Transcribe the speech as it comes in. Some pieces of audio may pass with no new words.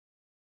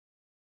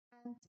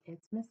friends,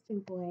 it's Miss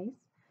Two Boys.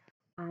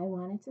 I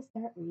wanted to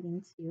start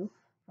reading to you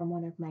from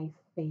one of my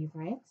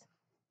favorite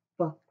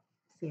book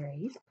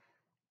series,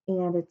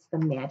 and it's The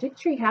Magic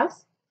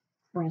Treehouse.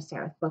 We're going to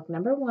start with book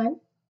number 1,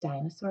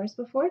 Dinosaurs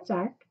Before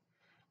Dark,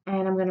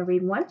 and I'm going to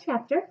read one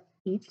chapter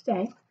each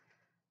day,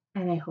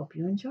 and I hope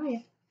you enjoy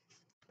it.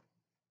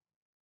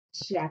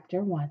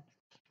 Chapter 1,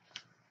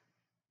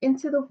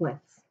 Into the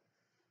Woods.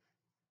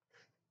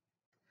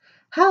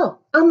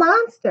 "Help, a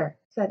monster,"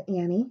 said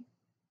Annie.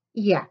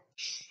 "Yeah,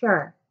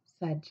 sure,"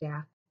 said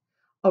Jack.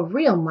 "A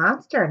real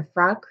monster in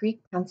Frog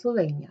Creek,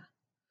 Pennsylvania."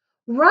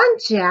 "Run,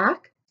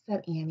 Jack,"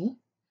 said Annie.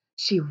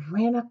 She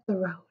ran up the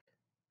road.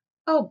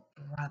 Oh,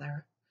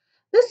 brother,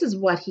 this is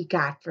what he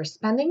got for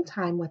spending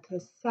time with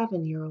his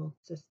 7-year-old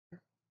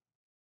sister.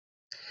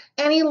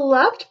 Annie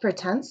loved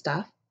pretend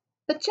stuff,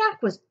 but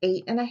Jack was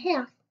 8 and a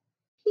half.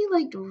 He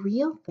liked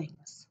real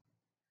things.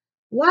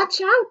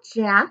 "Watch out,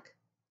 Jack.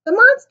 The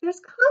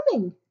monster's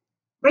coming.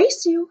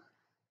 Race you."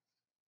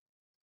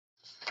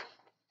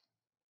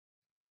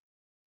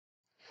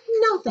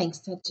 "No,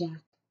 thanks," said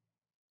Jack.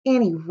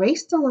 Annie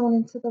raced alone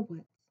into the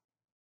woods.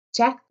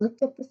 Jack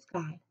looked at the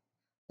sky.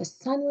 The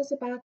sun was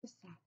about to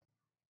set.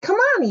 "Come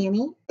on,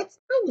 Annie. It's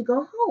time to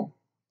go home."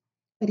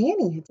 But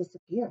Annie had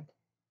disappeared.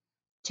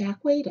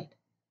 Jack waited.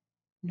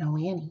 No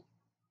Annie.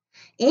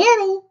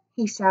 "Annie!"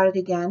 he shouted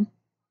again.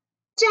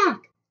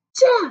 "Jack!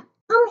 Jack!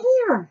 I'm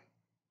here!"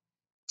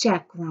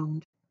 Jack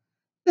groaned.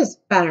 "This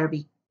better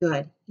be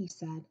good," he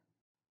said.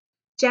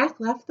 Jack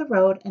left the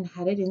road and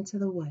headed into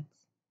the woods.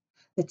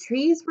 The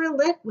trees were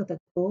lit with a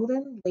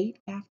golden late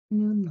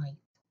afternoon light.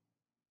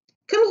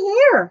 "Come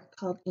here!"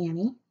 called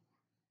Annie.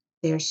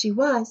 There she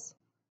was,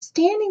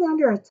 standing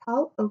under a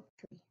tall oak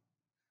tree.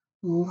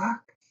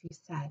 "Look," she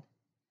said.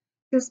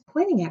 She was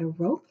pointing at a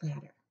rope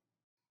ladder.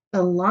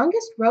 The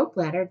longest rope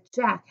ladder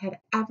Jack had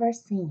ever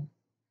seen.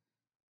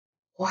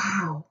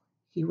 "Wow,"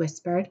 he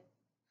whispered.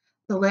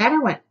 The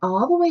ladder went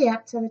all the way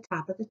up to the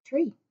top of the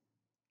tree.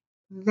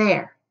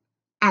 There,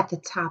 at the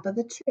top of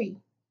the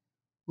tree,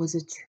 was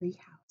a tree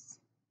house.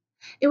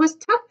 It was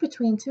tucked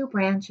between two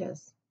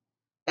branches.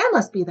 "That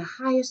must be the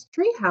highest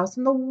tree house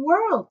in the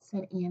world,"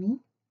 said Annie.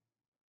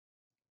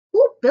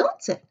 "Who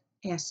built it?"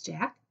 asked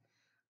Jack.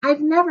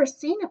 "I've never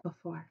seen it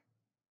before."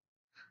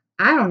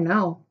 "I don't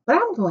know, but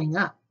I'm going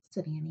up,"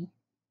 said Annie.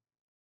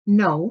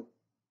 "No,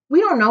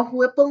 we don't know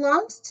who it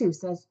belongs to,"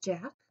 says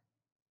Jack.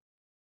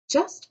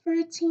 "Just for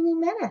a teeny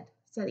minute,"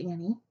 said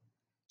Annie.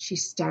 She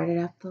started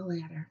up the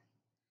ladder.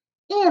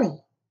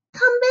 "Annie,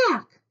 come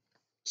back."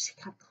 She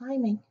kept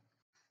climbing.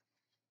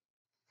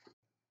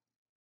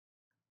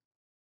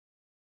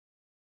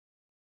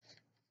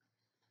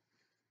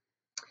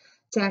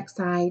 Jack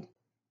sighed.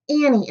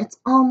 "Annie, it's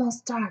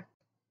almost dark.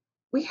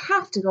 We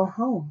have to go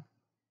home."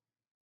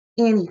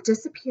 Annie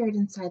disappeared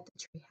inside the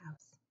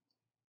treehouse.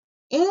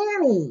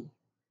 "Annie!"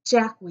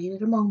 Jack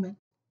waited a moment.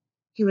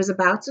 He was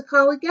about to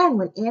call again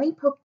when Annie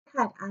poked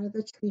her head out of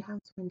the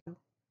treehouse window.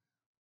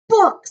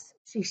 "Books!"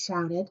 she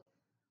shouted.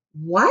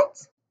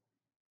 "What?"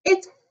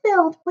 "It's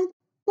filled with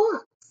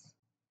books."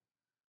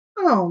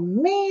 Oh,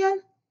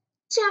 man,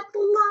 Jack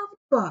loved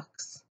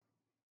books.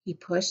 He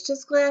pushed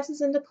his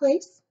glasses into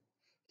place.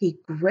 He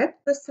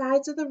gripped the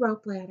sides of the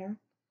rope ladder,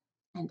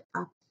 and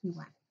up he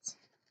went.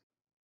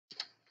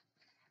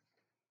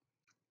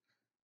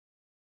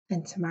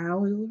 And tomorrow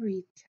we will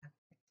read